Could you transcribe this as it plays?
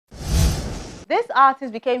This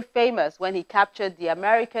artist became famous when he captured the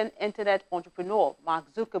American internet entrepreneur, Mark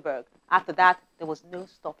Zuckerberg. After that, there was no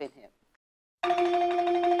stopping him.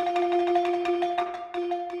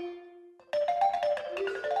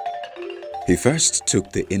 He first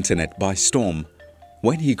took the internet by storm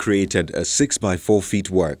when he created a 6x4 feet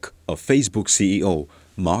work of Facebook CEO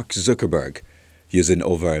Mark Zuckerberg, using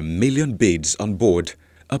over 1 million beads on board,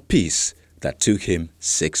 a piece that took him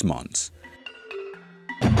 6 months.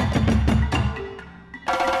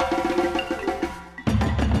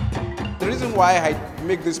 The reason why I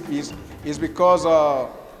make this piece is because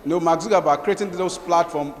Mark Zuckerberg creating those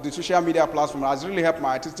platforms, the social media platform, has really helped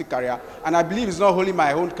my artistic career. And I believe it's not only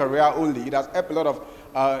my own career only, it has helped a lot of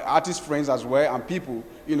artist friends as well and people,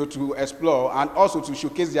 to explore and also to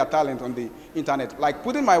showcase their talent on the internet. Like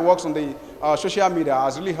putting my works on the social media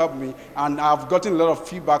has really helped me, and I've gotten a lot of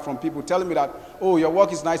feedback from people telling me that, oh, your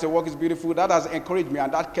work is nice, your work is beautiful. That has encouraged me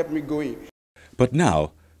and that kept me going. But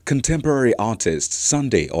now, contemporary artist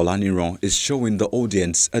Sunday Olaniran is showing the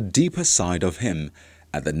audience a deeper side of him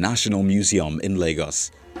at the National Museum in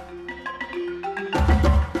Lagos.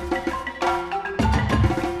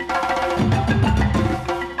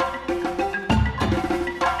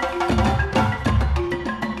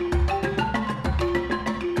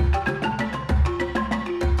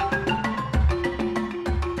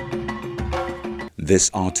 This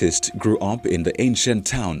artist grew up in the ancient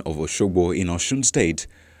town of Osogbo in Osun State,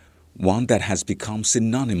 one that has become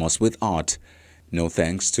synonymous with art, no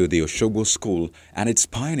thanks to the Osogbo School and its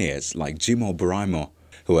pioneers like Jimoh Buraimo,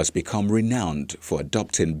 who has become renowned for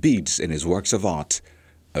adopting beads in his works of art,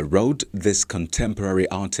 a road this contemporary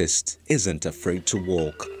artist isn't afraid to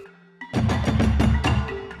walk.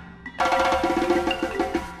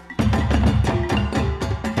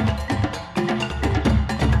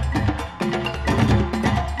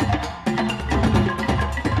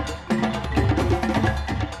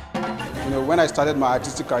 When I started my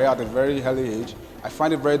artistic career at a very early age, I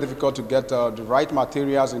find it very difficult to get the right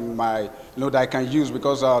materials in my, that I can use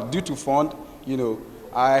because due to fund,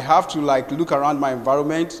 I have to look around my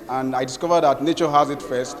environment, and I discovered that nature has it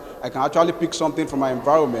first. I can actually pick something from my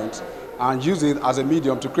environment and use it as a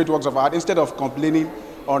medium to create works of art instead of complaining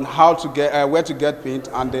on how to get, where to get paint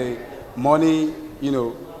and the money,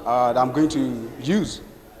 that I'm going to use.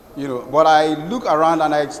 But I look around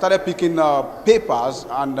and I started picking papers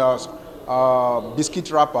and biscuit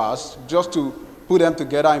wrappers just to put them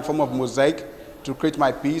together in form of mosaic to create my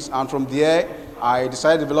piece. And from there, I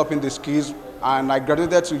decided developing the skills, and I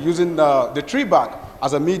graduated to using the tree bark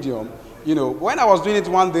as a medium. When I was doing it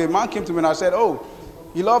one day, a man came to me and I said, oh,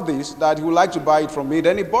 he loved this, that he would like to buy it from me.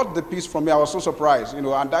 Then he bought the piece from me. I was so surprised, and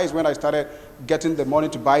that is when I started getting the money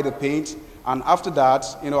to buy the paint. And after that,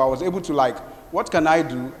 I was able to what can I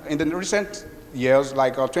do? In the recent years,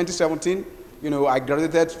 2017, I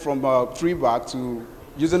graduated from tree bark to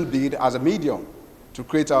using bead as a medium to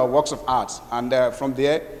create works of art. And from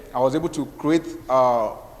there, I was able to create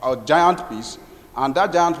a giant piece. And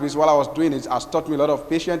that giant piece, while I was doing it, has taught me a lot of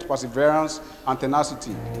patience, perseverance, and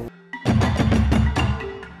tenacity.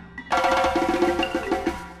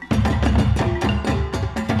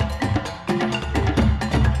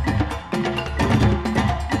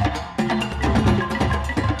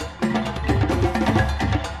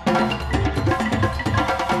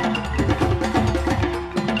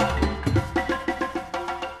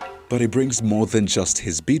 But he brings more than just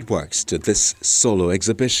his beadworks to this solo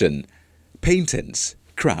exhibition. Paintings,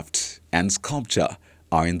 craft, and sculpture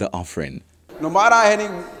are in the offering. No matter any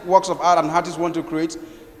works of art an artist want to create,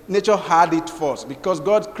 nature had it first because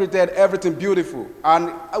God created everything beautiful.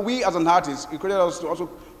 And we as an artist, He created us to also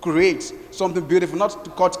create something beautiful, not to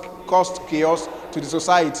cause chaos to the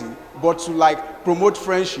society, but to promote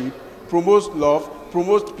friendship, promote love,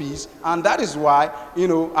 promote peace. And that is why,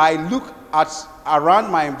 I look around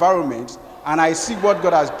my environment and I see what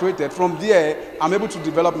God has created. From there, I'm able to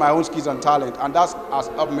develop my own skills and talent, and that has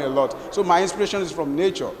helped me a lot. So my inspiration is from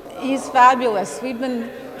nature. He's fabulous. We've been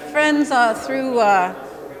friends through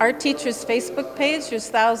our teacher's Facebook page. There's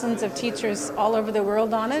thousands of teachers all over the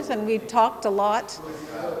world on it, and we've talked a lot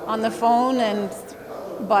on the phone.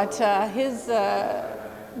 But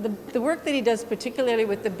the work that he does, particularly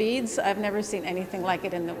with the beads, I've never seen anything like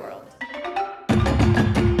it in the world.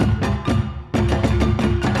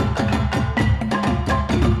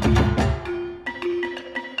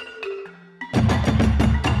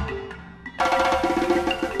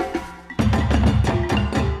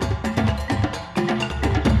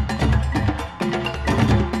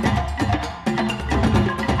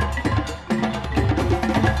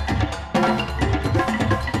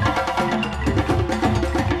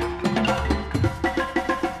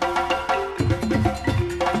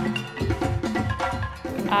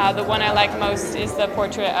 The one I like most is the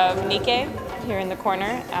portrait of Nike here in the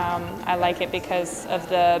corner. I like it because of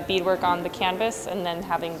the beadwork on the canvas and then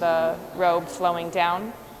having the robe flowing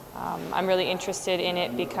down. I'm really interested in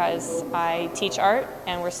it because I teach art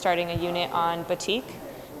and we're starting a unit on batik,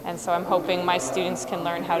 and so I'm hoping my students can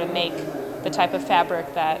learn how to make the type of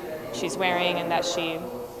fabric that she's wearing and that she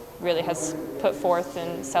really has put forth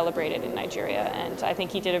and celebrated in Nigeria. And I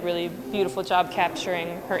think he did a really beautiful job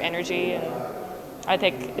capturing her energy, and I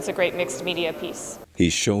think it's a great mixed media piece.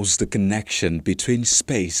 He shows the connection between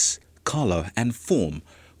space, color and form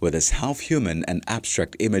with his half-human and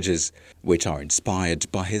abstract images, which are inspired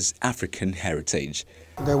by his African heritage.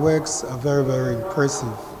 The works are very, very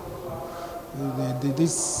impressive.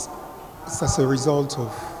 This is as a result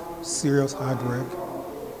of serious hard work.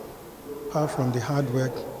 Apart from the hard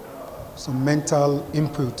work, some mental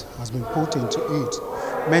input has been put into it.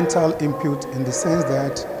 Mental input in the sense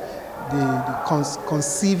that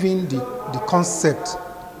conceiving the concept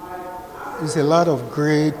is a lot of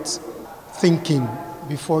great thinking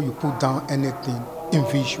before you put down anything in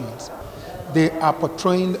visuals. They are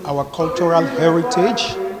portraying our cultural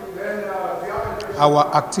heritage,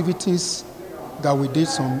 our activities that we did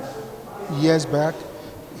some years back.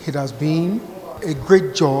 It has been a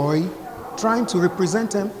great joy trying to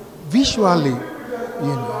represent them visually,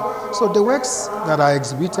 you know. So the works that are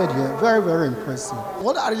exhibited here, very, very impressive.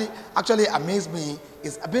 What really actually amazed me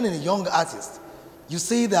is being a young artist. You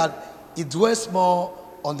see that it dwells more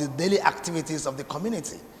on the daily activities of the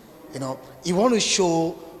community. You know, you want to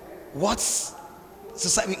show what's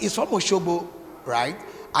society is from Oshogbo, right?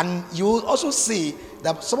 And you will also see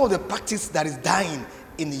that some of the practice that is dying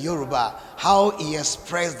in the Yoruba, how he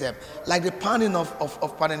expressed them, like the pounding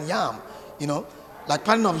of pounding yam, you know, like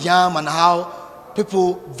pounding of yam, and how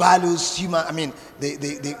people values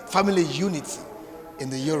the family unity in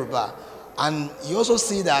the Yoruba. And you also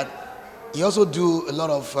see that he also do a lot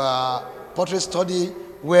of portrait study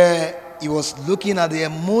where he was looking at the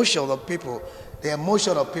emotion of people,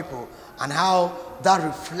 and how that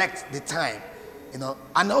reflects the time, you know.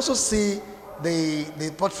 And also see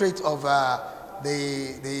the portrait of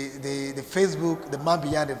the Facebook, the man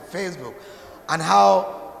behind the Facebook, and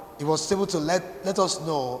how he was able to let us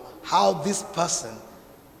know how this person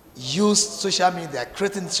used social media,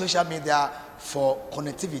 creating social media for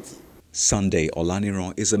connectivity. Sunday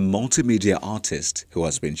Olaniran is a multimedia artist who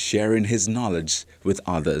has been sharing his knowledge with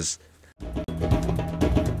others.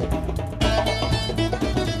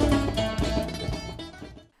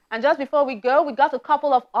 And just before we go, we got a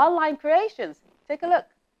couple of online creations. Take a look.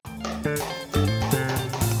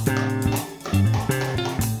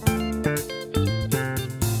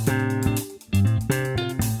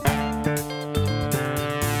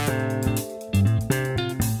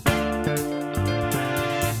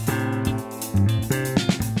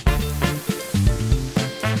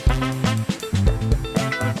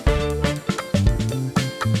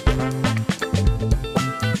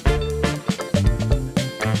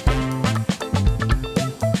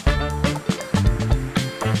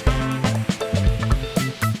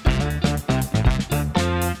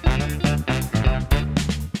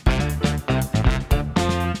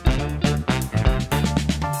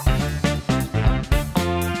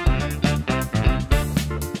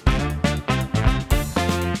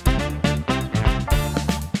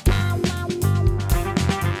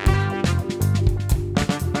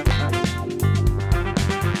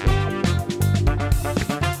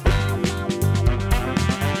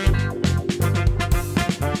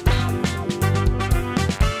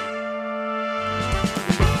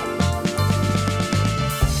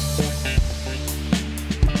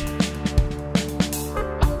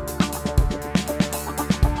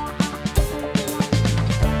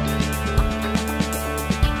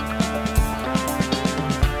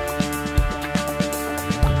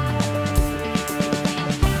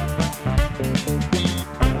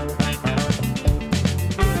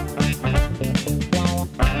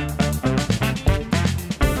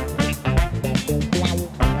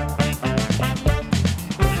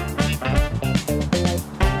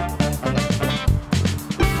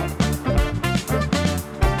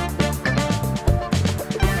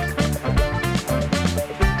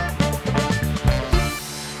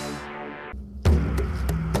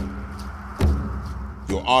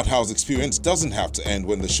 Art House experience doesn't have to end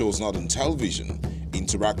when the show's not on television.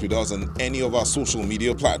 Interact with us on any of our social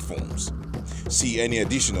media platforms. See any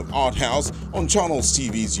edition of Art House on Channels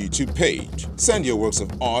TV's YouTube page. Send your works of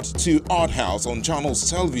art to Art House on Channels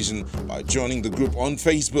Television by joining the group on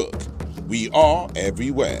Facebook. We are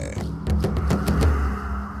everywhere.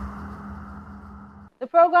 The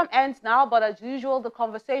program program ends now, but as usual, the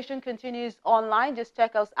conversation continues online. Just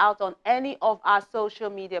check us out on any of our social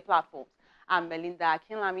media platforms. I'm Melinda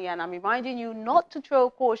Akinlami, and I'm reminding you not to throw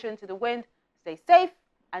caution to the wind. Stay safe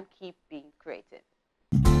and keep being creative.